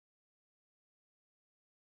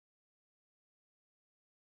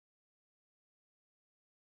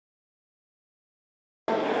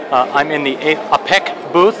I'm in the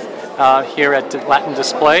Apek booth here at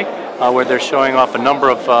LatinDisplay, where they're showing off a number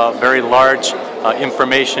of very large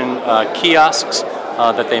information kiosks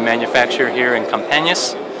that they manufacture here in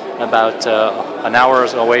Campinas, about an hour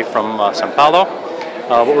away from São Paulo.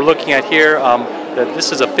 What we're looking at here,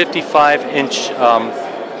 this is a 55-inch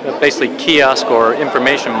basically kiosk or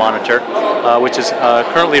information monitor, which is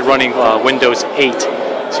currently running Windows 8.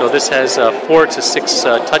 So this has 4 to 6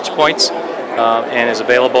 touch points and is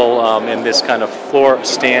available in this kind of floor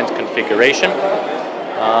stand configuration.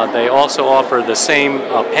 They also offer the same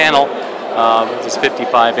panel, this is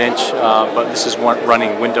 55-inch, but this is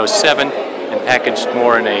running Windows 7 and packaged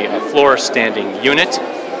more in a floor standing unit.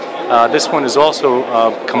 This one is also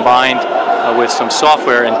combined with some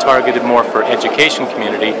software and targeted more for education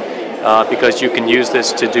community, because you can use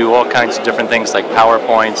this to do all kinds of different things like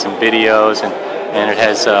PowerPoints and videos, and it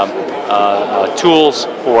has tools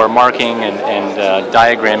for marking and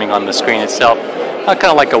diagramming on the screen itself, kind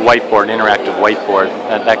of like a whiteboard, interactive whiteboard,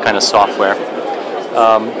 that kind of software.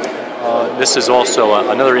 This is also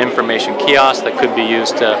another information kiosk that could be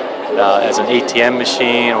used as an ATM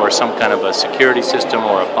machine or some kind of a security system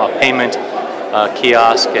or a payment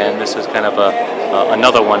kiosk, and this is kind of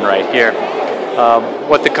another one right here.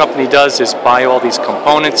 What the company does is buy all these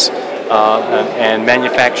components and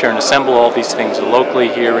manufacture and assemble all these things locally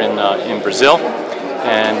here in Brazil,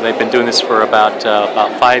 and they've been doing this for about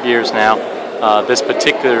 5 years now. This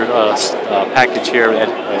particular package here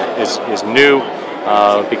is new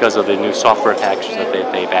because of the new software packages that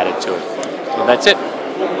they've added to it. So that's it.